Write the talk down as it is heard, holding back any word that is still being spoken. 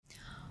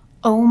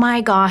Oh my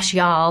gosh,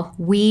 y'all,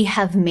 we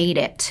have made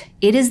it.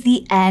 It is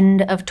the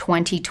end of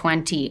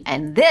 2020,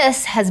 and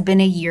this has been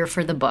a year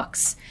for the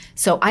books.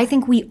 So I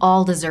think we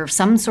all deserve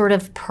some sort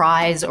of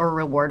prize or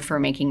reward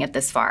for making it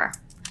this far.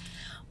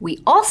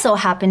 We also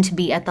happen to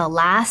be at the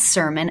last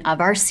sermon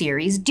of our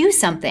series, Do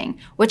Something,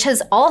 which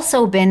has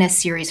also been a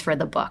series for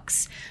the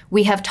books.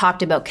 We have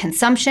talked about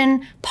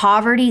consumption,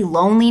 poverty,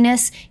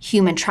 loneliness,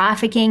 human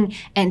trafficking,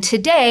 and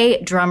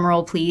today,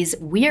 drumroll please,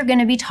 we are going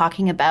to be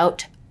talking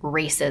about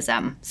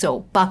racism. So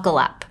buckle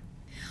up.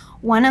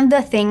 One of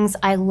the things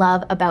I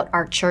love about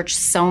our church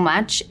so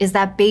much is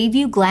that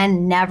Bayview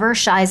Glen never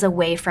shies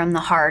away from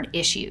the hard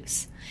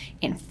issues.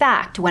 In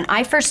fact, when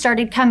I first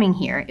started coming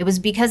here, it was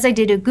because I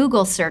did a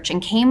Google search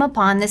and came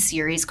upon this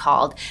series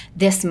called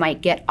This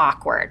Might Get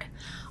Awkward.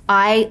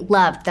 I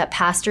loved that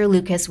Pastor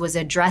Lucas was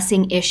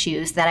addressing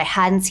issues that I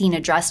hadn't seen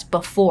addressed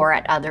before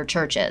at other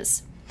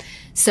churches.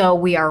 So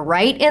we are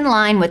right in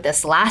line with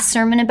this last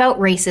sermon about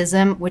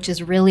racism, which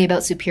is really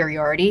about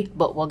superiority,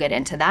 but we'll get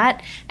into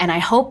that. And I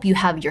hope you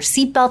have your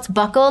seatbelts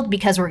buckled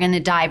because we're going to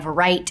dive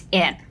right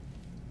in.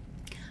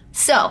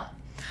 So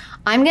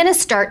I'm going to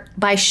start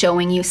by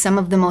showing you some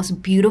of the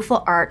most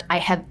beautiful art I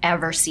have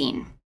ever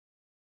seen.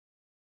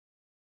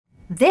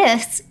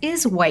 This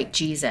is White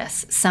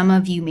Jesus. Some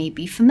of you may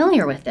be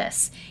familiar with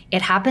this.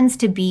 It happens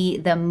to be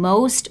the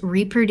most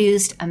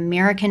reproduced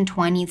American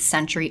 20th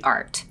century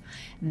art.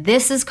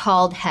 This is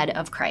called Head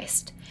of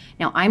Christ.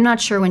 Now, I'm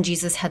not sure when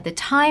Jesus had the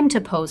time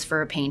to pose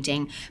for a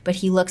painting, but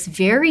he looks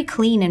very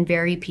clean and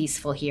very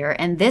peaceful here.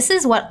 And this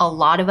is what a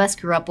lot of us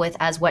grew up with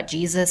as what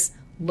Jesus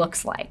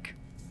looks like.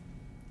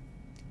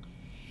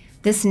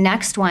 This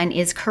next one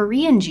is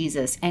Korean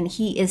Jesus, and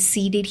he is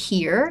seated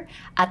here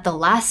at the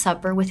Last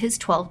Supper with his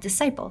 12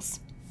 disciples.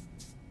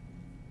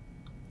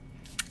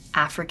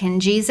 African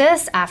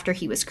Jesus, after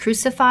he was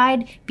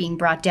crucified, being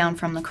brought down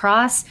from the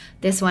cross.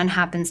 This one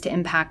happens to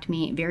impact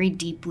me very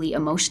deeply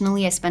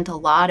emotionally. I spent a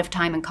lot of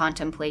time in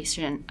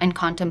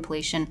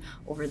contemplation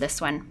over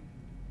this one.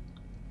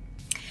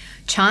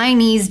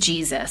 Chinese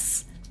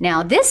Jesus.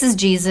 Now, this is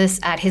Jesus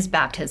at his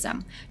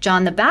baptism.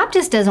 John the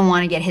Baptist doesn't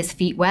want to get his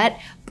feet wet,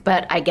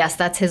 but I guess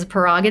that's his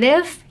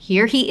prerogative.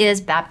 Here he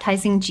is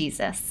baptizing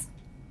Jesus.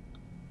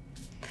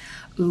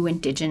 Ooh,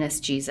 Indigenous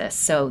Jesus.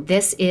 So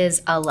this is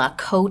a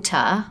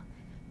Lakota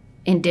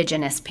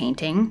Indigenous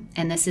painting,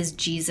 and this is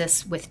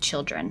Jesus with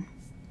children.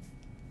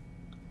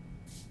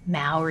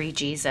 Maori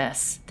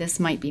Jesus. This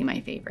might be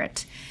my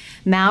favorite.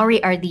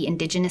 Maori are the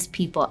Indigenous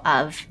people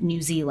of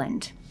New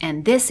Zealand,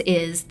 and this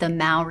is the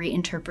Maori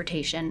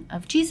interpretation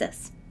of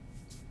Jesus.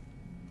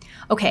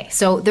 Okay,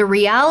 so the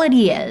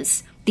reality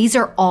is, these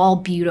are all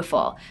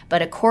beautiful,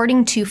 but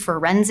according to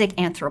forensic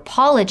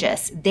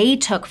anthropologists, they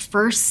took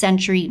first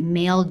century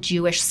male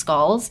Jewish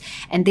skulls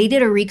and they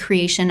did a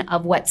recreation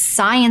of what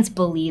science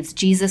believes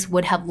Jesus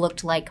would have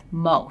looked like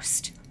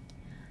most.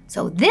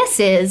 So this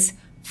is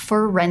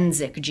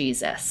forensic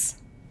Jesus.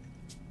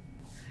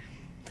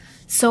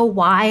 So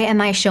why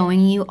am I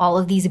showing you all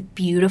of these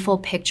beautiful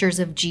pictures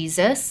of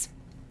Jesus?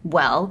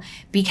 Well,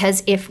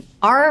 because if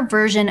our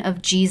version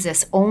of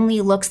Jesus only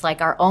looks like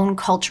our own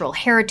cultural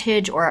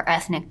heritage or our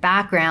ethnic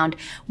background,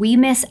 we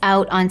miss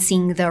out on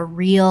seeing the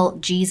real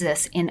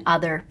Jesus in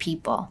other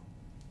people.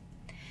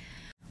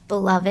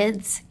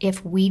 Beloveds,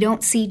 if we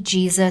don't see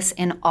Jesus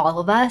in all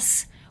of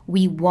us,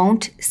 we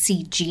won't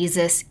see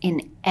Jesus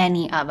in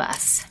any of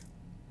us.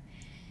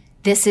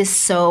 This is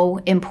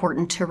so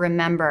important to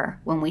remember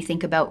when we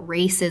think about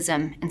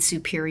racism and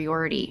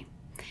superiority.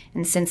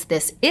 And since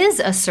this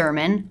is a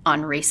sermon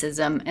on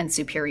racism and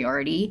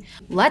superiority,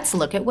 let's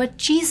look at what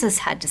Jesus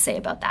had to say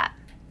about that.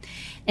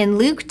 In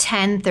Luke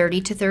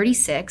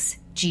 10:30-36,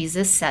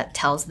 Jesus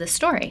tells this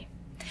story.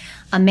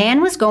 A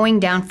man was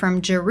going down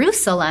from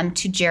Jerusalem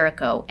to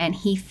Jericho, and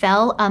he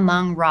fell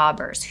among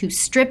robbers who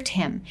stripped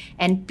him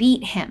and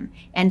beat him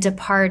and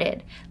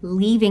departed,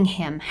 leaving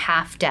him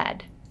half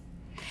dead.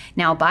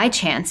 Now, by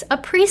chance, a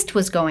priest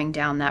was going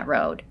down that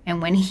road,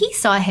 and when he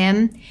saw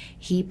him,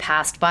 he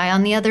passed by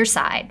on the other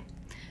side.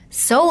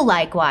 So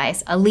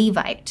likewise, a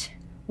Levite,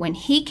 when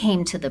he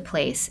came to the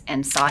place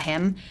and saw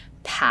him,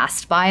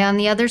 passed by on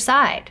the other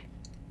side.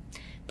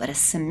 But a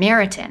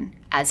Samaritan,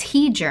 as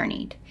he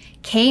journeyed,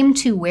 came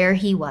to where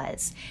he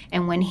was,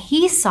 and when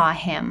he saw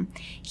him,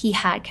 he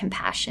had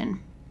compassion.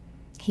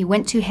 He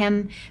went to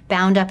him,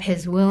 bound up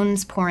his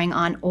wounds, pouring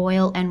on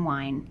oil and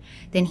wine.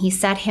 Then he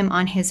set him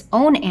on his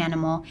own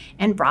animal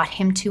and brought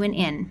him to an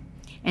inn,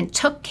 and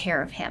took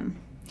care of him.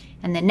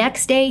 And the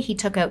next day he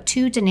took out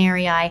 2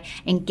 denarii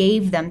and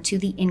gave them to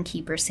the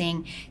innkeeper,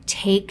 saying,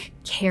 "Take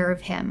care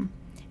of him,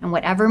 and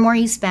whatever more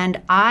you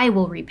spend, I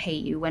will repay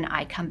you when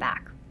I come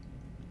back."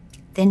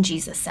 Then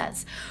Jesus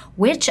says,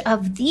 "Which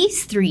of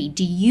these 3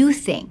 do you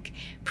think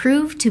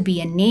proved to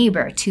be a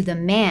neighbor to the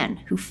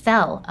man who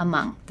fell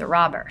among the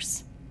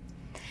robbers?"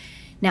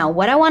 Now,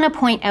 what I want to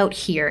point out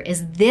here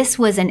is this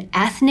was an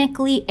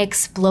ethnically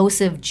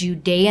explosive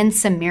Judean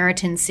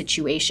Samaritan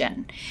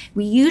situation.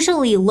 We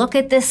usually look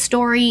at this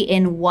story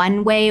in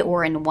one way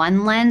or in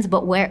one lens,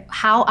 but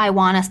how I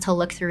want us to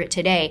look through it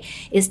today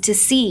is to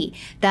see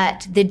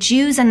that the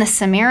Jews and the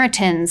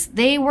Samaritans,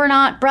 they were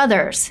not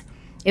brothers.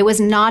 It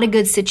was not a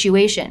good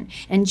situation.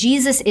 And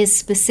Jesus is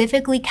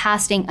specifically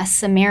casting a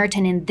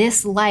Samaritan in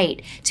this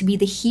light to be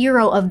the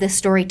hero of this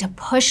story, to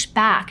push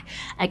back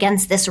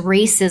against this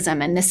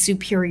racism and this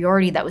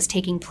superiority that was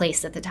taking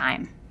place at the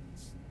time.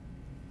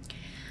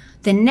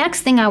 The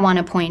next thing I want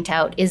to point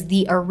out is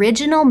the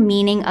original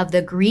meaning of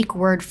the Greek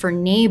word for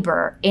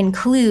neighbor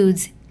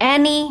includes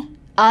any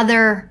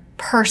other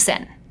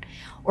person,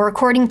 or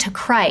according to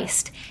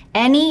Christ,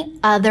 any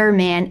other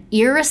man,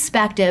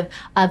 irrespective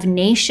of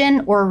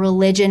nation or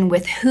religion,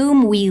 with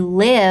whom we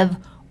live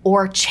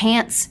or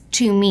chance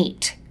to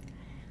meet.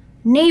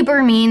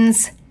 Neighbor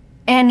means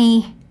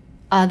any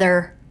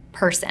other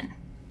person.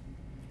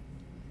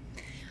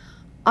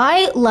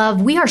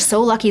 We are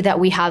so lucky that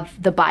we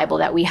have the Bible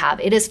that we have.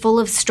 It is full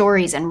of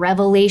stories and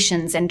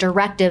revelations and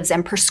directives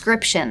and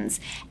prescriptions.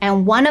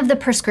 And one of the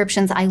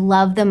prescriptions I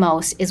love the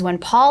most is when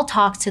Paul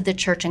talks to the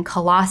church in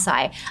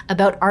Colossae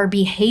about our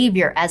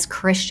behavior as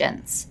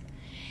Christians.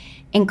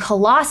 In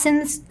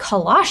Colossians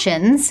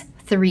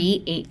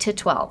 3,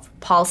 8-12,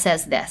 Paul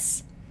says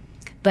this,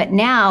 "But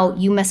now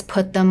you must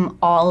put them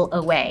all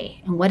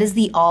away." And what is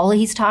the all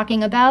he's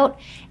talking about?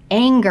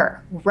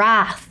 Anger,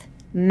 wrath,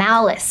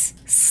 malice,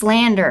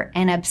 slander,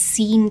 and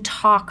obscene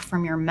talk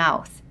from your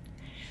mouth.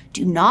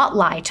 Do not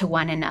lie to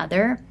one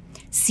another,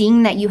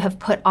 seeing that you have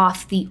put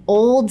off the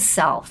old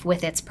self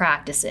with its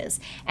practices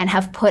and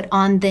have put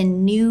on the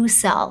new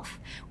self,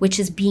 which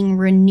is being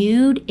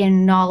renewed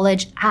in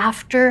knowledge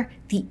after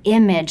the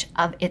image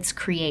of its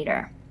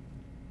creator.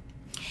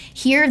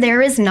 Here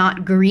there is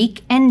not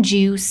Greek and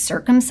Jew,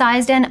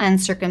 circumcised and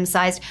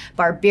uncircumcised,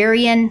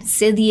 barbarian,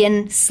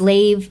 Scythian,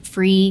 slave,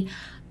 free,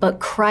 but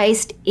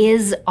Christ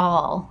is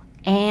all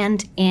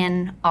and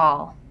in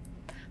all.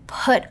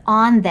 Put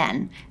on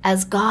then,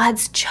 as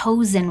God's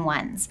chosen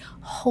ones,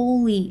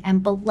 holy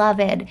and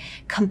beloved,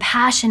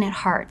 compassionate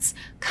hearts,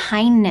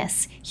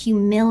 kindness,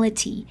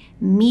 humility,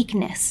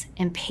 meekness,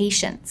 and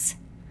patience.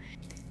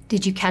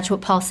 Did you catch what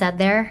Paul said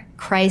there?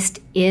 Christ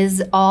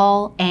is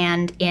all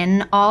and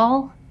in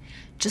all.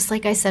 Just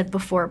like I said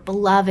before,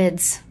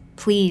 beloveds,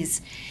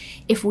 please,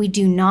 if we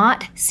do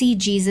not see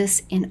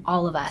Jesus in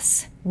all of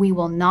us, we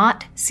will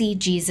not see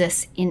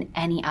Jesus in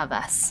any of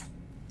us.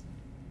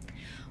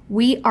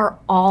 We are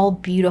all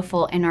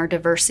beautiful in our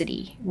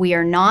diversity. We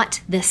are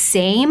not the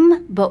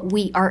same, but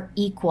we are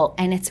equal,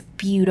 and it's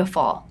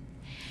beautiful.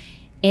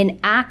 In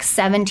Acts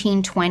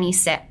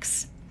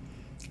 17:26,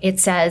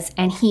 it says,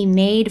 "And he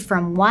made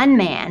from one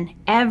man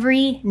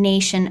every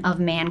nation of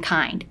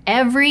mankind,"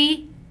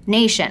 every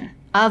nation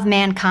of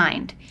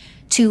mankind,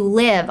 "to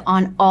live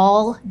on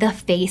all the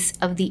face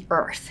of the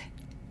earth."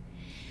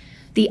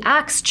 The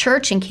Acts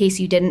church, in case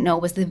you didn't know,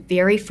 was the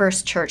very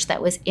first church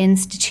that was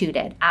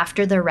instituted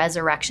after the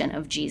resurrection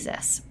of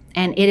Jesus.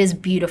 And it is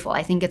beautiful.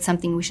 I think it's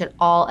something we should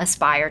all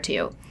aspire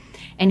to.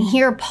 And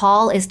here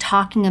Paul is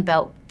talking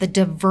about the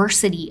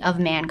diversity of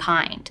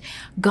mankind.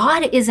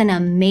 God is an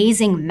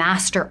amazing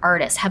master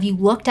artist. Have you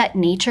looked at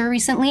nature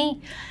recently?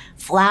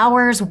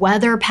 Flowers,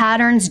 weather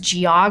patterns,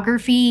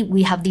 geography.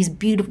 We have these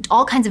beautiful,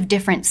 all kinds of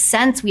different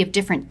scents. We have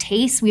different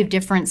tastes. We have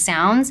different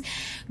sounds.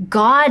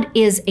 God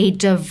is a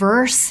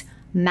diverse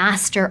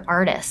master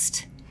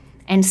artist.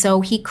 And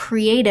so he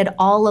created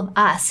all of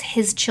us,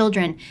 his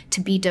children, to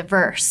be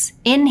diverse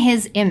in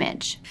his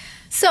image.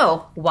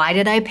 So why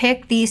did I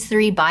pick these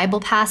 3 Bible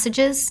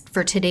passages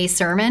for today's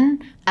sermon?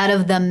 Out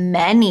of the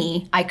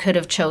many I could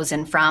have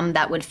chosen from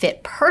that would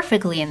fit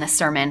perfectly in the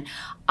sermon,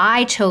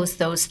 I chose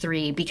those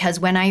 3 because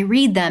when I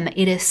read them,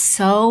 it is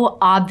so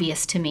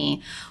obvious to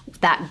me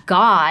that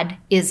God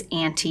is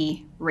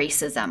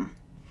anti-racism.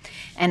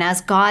 And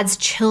as God's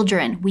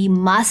children, we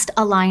must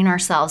align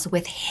ourselves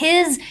with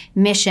his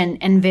mission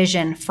and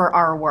vision for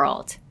our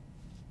world.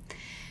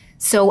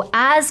 So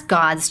as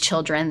God's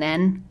children,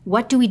 then,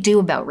 what do we do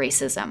about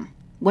racism?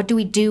 What do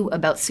we do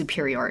about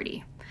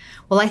superiority?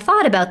 Well, I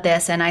thought about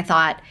this and I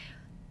thought,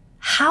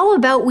 how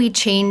about we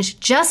change,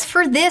 just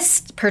for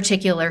this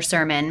particular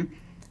sermon,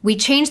 we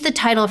change the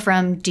title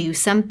from Do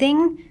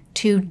Something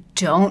to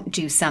Don't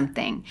Do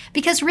Something.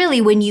 Because really,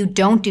 when you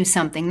don't do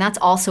something, that's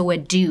also a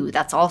do.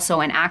 That's also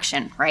an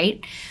action,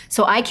 right?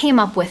 So I came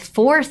up with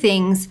 4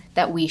 things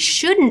that we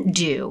shouldn't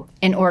do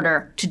in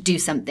order to do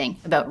something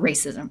about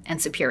racism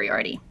and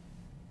superiority.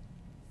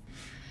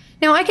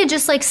 Now, I could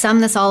just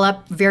sum this all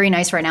up very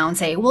nice right now and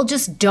say, well,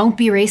 just don't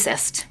be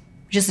racist.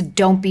 Just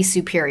don't be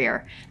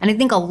superior. And I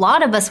think a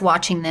lot of us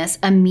watching this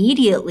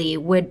immediately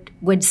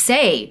would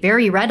say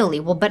very readily,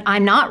 well, but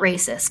I'm not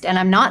racist and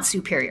I'm not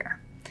superior.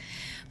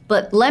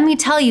 But let me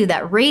tell you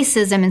that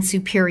racism and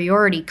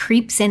superiority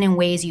creeps in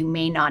ways you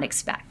may not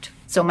expect.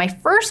 So my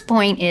first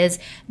point is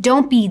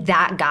don't be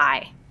that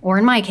guy, or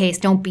in my case,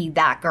 don't be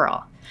that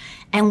girl.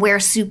 And where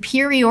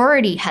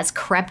superiority has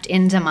crept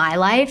into my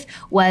life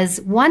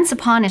was once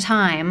upon a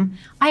time,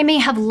 I may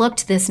have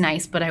looked this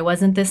nice, but I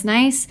wasn't this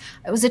nice.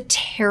 I was a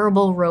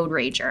terrible road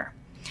rager.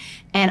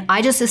 And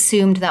I just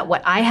assumed that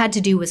what I had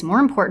to do was more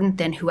important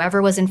than whoever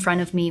was in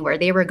front of me, where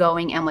they were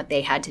going, and what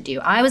they had to do.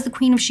 I was the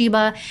Queen of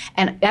Sheba,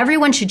 and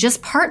everyone should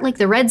just part like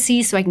the Red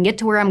Sea so I can get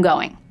to where I'm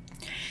going.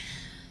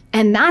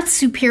 And that's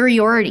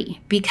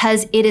superiority,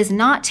 because it is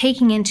not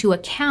taking into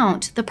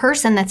account the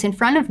person that's in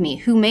front of me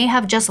who may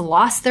have just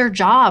lost their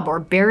job or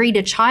buried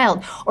a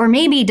child, or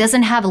maybe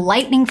doesn't have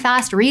lightning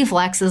fast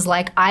reflexes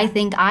like I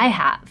think I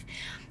have.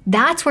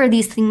 That's where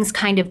these things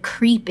kind of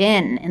creep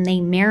in and they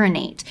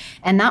marinate.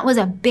 And that was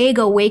a big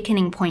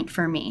awakening point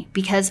for me,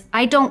 because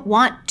I don't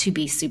want to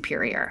be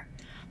superior.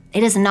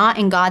 It is not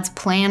in God's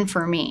plan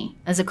for me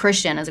as a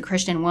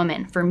Christian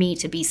woman, for me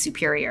to be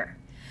superior.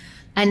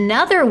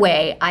 Another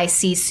way I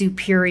see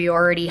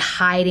superiority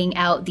hiding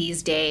out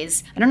these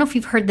days, I don't know if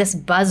you've heard this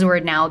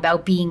buzzword now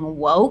about being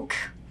woke.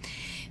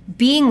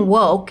 Being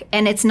woke,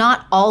 and it's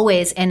not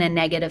always in a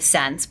negative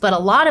sense, but a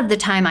lot of the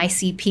time I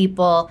see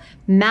people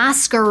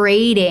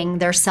masquerading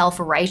their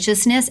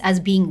self-righteousness as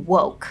being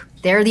woke.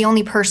 They're the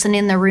only person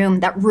in the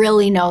room that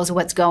really knows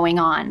what's going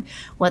on,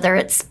 whether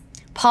it's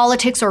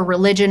politics or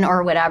religion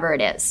or whatever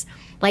it is.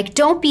 Like,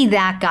 don't be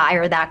that guy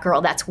or that girl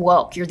that's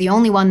woke. You're the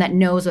only one that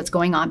knows what's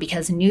going on,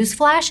 because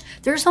newsflash,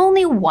 there's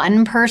only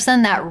one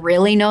person that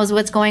really knows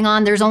what's going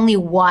on. There's only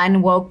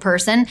one woke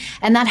person,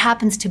 and that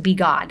happens to be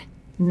God,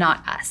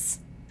 not us.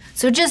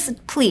 So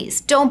just please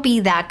don't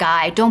be that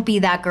guy. Don't be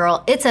that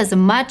girl. It's as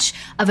much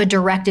of a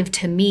directive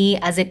to me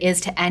as it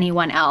is to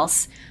anyone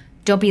else.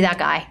 Don't be that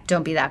guy.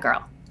 Don't be that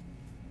girl.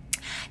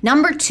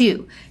 Number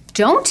 2,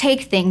 don't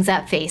take things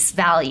at face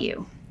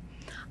value.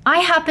 I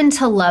happen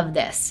to love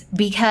this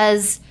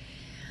because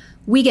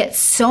we get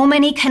so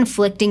many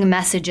conflicting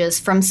messages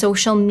from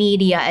social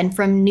media and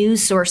from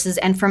news sources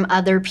and from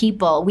other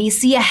people. We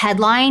see a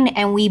headline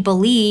and we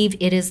believe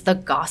it is the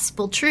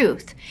gospel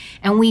truth,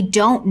 and we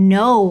don't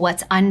know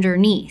what's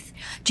underneath.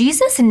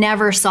 Jesus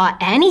never saw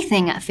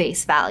anything at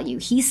face value.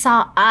 He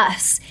saw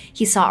us.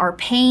 He saw our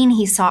pain.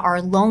 He saw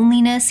our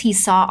loneliness. He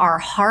saw our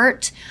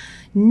heart.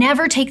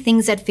 Never take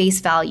things at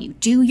face value.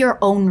 Do your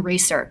own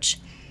research.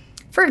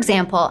 For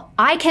example,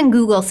 I can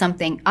Google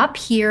something up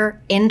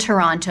here in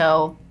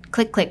Toronto,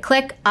 click, click,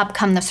 click, up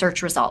come the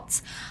search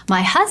results.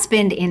 My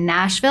husband in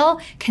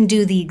Nashville can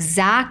do the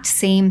exact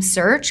same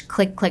search,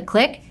 click, click,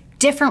 click,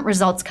 different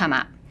results come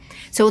up.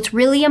 So it's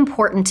really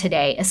important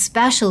today,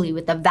 especially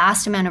with the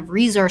vast amount of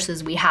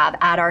resources we have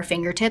at our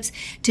fingertips,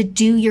 to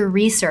do your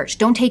research.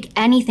 Don't take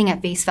anything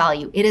at face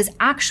value. It is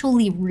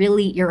actually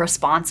really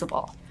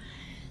irresponsible.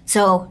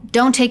 So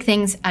don't take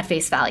things at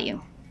face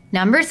value.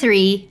 Number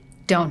 3,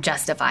 don't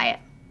justify it.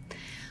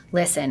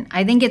 Listen,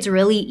 I think it's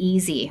really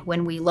easy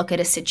when we look at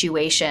a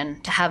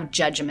situation to have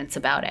judgments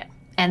about it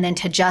and then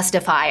to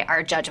justify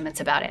our judgments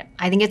about it.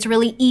 I think it's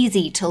really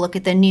easy to look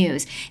at the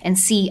news and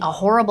see a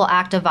horrible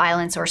act of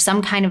violence or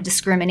some kind of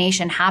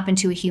discrimination happen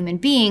to a human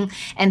being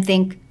and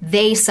think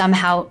they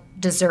somehow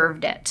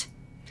deserved it.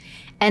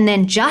 And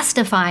then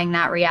justifying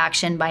that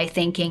reaction by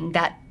thinking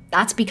that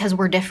that's because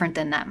we're different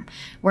than them.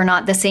 We're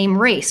not the same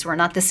race. We're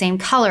not the same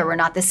color. We're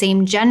not the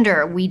same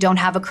gender. We don't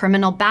have a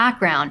criminal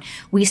background.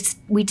 We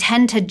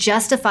tend to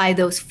justify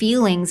those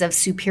feelings of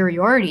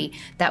superiority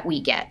that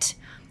we get.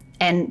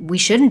 And we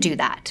shouldn't do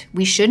that.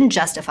 We shouldn't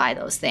justify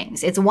those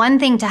things. It's one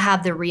thing to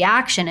have the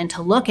reaction and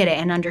to look at it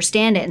and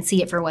understand it and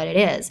see it for what it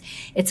is.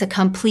 It's a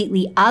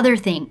completely other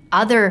thing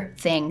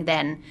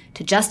than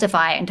to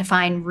justify and to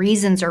find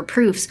reasons or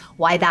proofs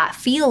why that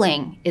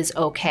feeling is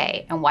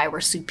okay and why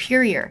we're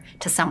superior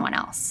to someone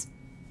else.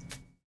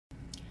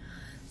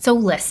 So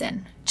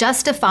listen,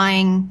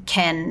 justifying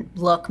can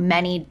look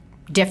many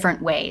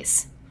different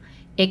ways.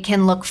 It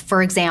can look,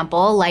 for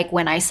example, like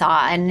when I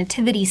saw a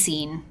nativity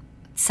scene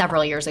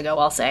several years ago,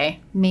 I'll say.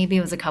 Maybe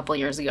it was a couple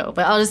years ago,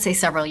 but I'll just say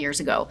several years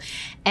ago.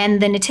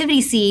 And the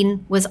nativity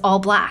scene was all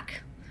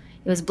black.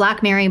 It was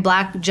Black Mary,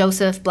 Black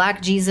Joseph,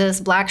 Black Jesus,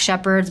 Black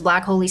shepherds,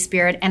 Black Holy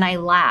Spirit. And I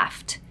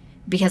laughed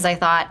because I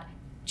thought,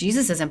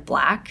 Jesus isn't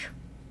black.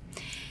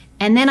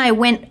 And then I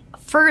went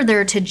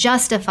further to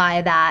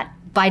justify that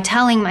by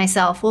telling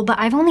myself, well, but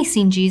I've only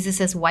seen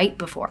Jesus as white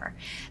before.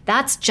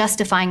 That's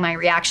justifying my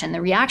reaction.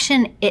 The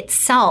reaction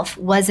itself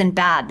wasn't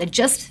bad. The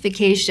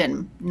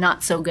justification,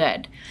 not so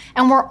good.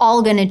 And we're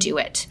all going to do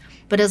it.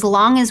 But as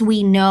long as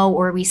we know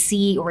or we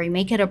see or we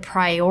make it a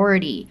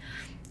priority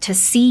to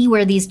see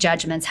where these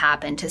judgments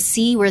happen, to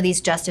see where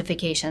these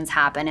justifications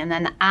happen, and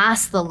then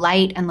ask the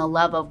light and the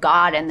love of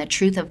God and the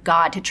truth of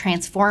God to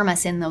transform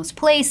us in those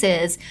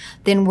places,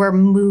 then we're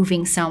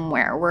moving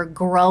somewhere, we're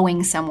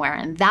growing somewhere,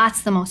 and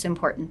that's the most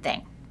important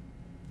thing.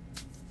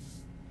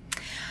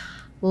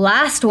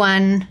 Last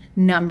one,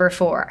 number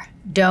 4,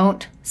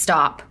 don't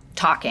stop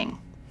talking.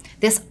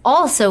 This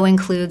also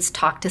includes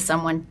talk to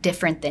someone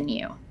different than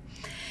you.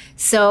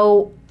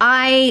 So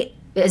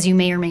as you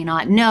may or may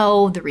not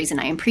know, the reason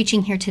I am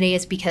preaching here today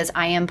is because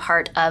I am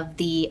part of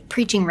the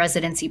preaching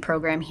residency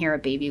program here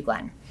at Bayview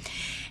Glen.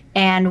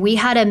 And we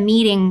had a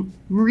meeting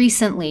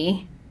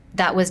recently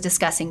that was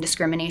discussing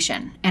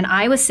discrimination. And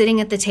I was sitting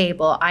at the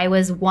table. I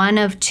was one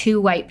of 2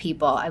 white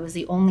people. I was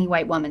the only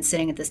white woman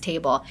sitting at this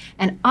table.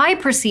 And I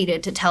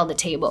proceeded to tell the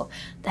table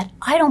that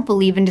I don't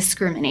believe in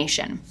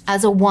discrimination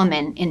as a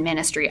woman in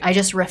ministry. I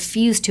just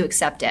refuse to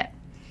accept it.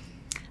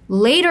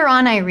 Later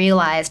on, I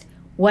realized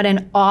what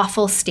an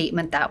awful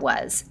statement that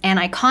was. And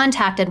I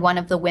contacted one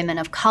of the women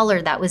of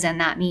color that was in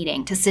that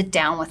meeting to sit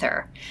down with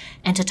her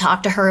and to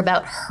talk to her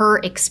about her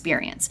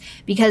experience.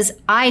 Because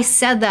I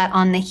said that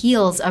on the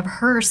heels of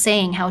her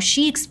saying how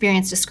she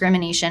experienced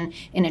discrimination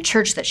in a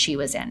church that she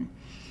was in.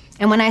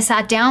 And when I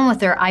sat down with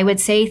her, I would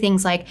say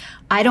things like,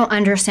 I don't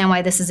understand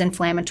why this is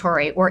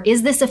inflammatory, or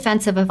is this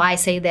offensive if I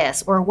say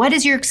this, or what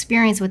is your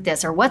experience with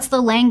this, or what's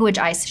the language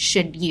I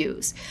should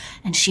use?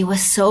 And she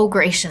was so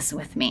gracious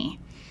with me.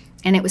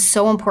 And it was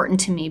so important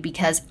to me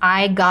because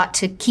I got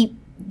to keep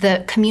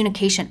the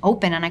communication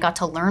open and I got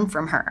to learn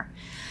from her.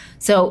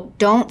 So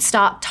don't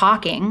stop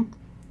talking.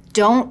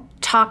 Don't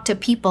talk to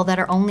people that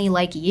are only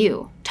like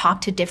you.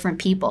 Talk to different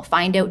people.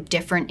 Find out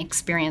different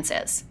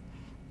experiences.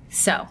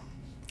 So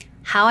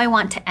how I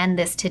want to end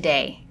this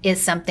today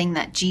is something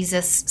that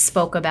Jesus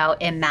spoke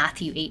about in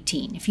Matthew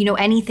 18. If you know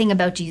anything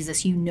about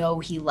Jesus, you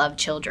know he loved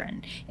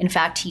children. In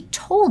fact, he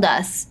told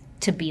us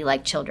to be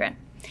like children.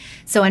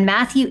 So in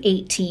Matthew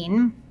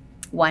 18,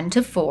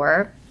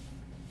 1-4,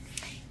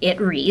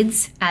 it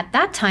reads, "At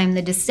that time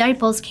the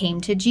disciples came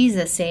to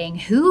Jesus, saying,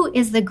 'Who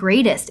is the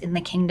greatest in the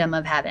kingdom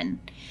of heaven?'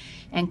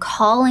 And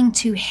calling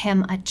to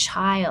him a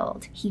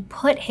child, he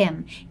put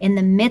him in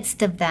the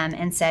midst of them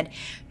and said,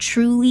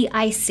 'Truly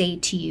I say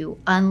to you,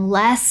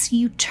 unless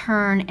you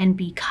turn and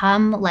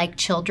become like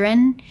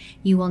children,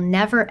 you will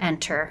never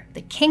enter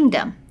the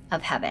kingdom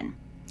of heaven.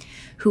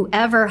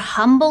 Whoever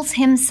humbles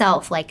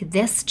himself like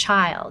this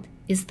child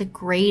is the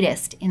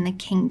greatest in the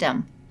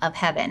kingdom of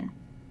heaven.'"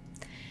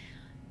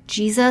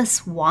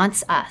 Jesus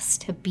wants us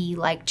to be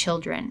like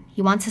children.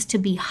 He wants us to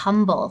be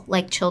humble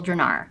like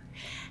children are.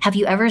 Have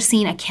you ever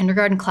seen a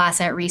kindergarten class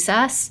at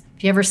recess?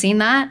 Have you ever seen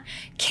that?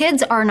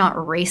 Kids are not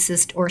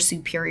racist or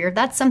superior.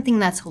 That's something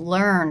that's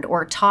learned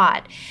or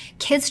taught.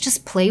 Kids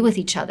just play with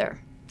each other.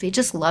 They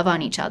just love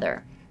on each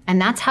other. And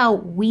that's how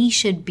we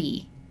should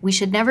be. We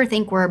should never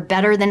think we're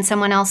better than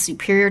someone else,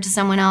 superior to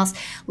someone else.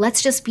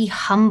 Let's just be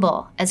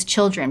humble as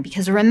children.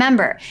 Because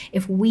remember,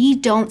 if we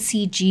don't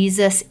see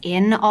Jesus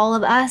in all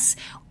of us,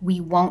 we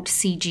won't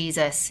see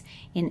Jesus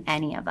in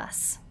any of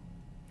us.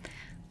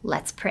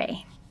 Let's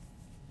pray.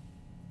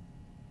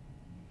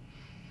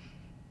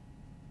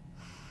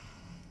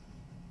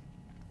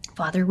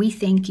 Father, we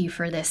thank you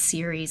for this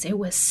series. It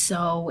was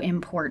so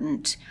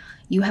important.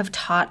 You have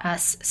taught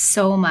us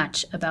so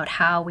much about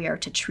how we are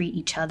to treat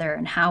each other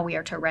and how we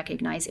are to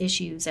recognize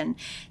issues. And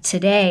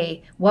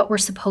today, what we're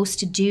supposed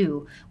to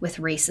do with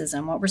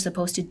racism, what we're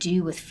supposed to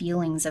do with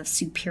feelings of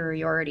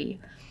superiority.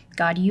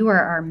 God, you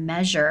are our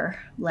measure.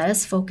 Let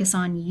us focus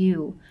on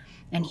you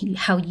and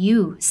how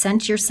you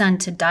sent your Son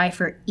to die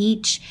for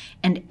each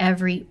and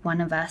every one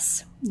of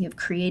us. You have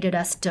created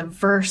us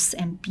diverse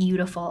and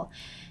beautiful.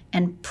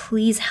 And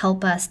please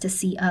help us to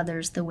see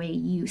others the way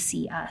you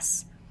see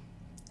us.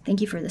 Thank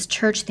you for this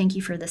church. Thank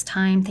you for this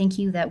time. Thank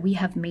you that we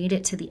have made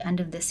it to the end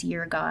of this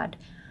year, God.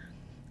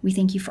 We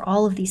thank you for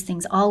all of these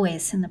things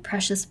always in the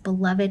precious,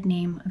 beloved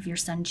name of your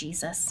Son,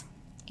 Jesus.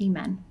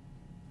 Amen.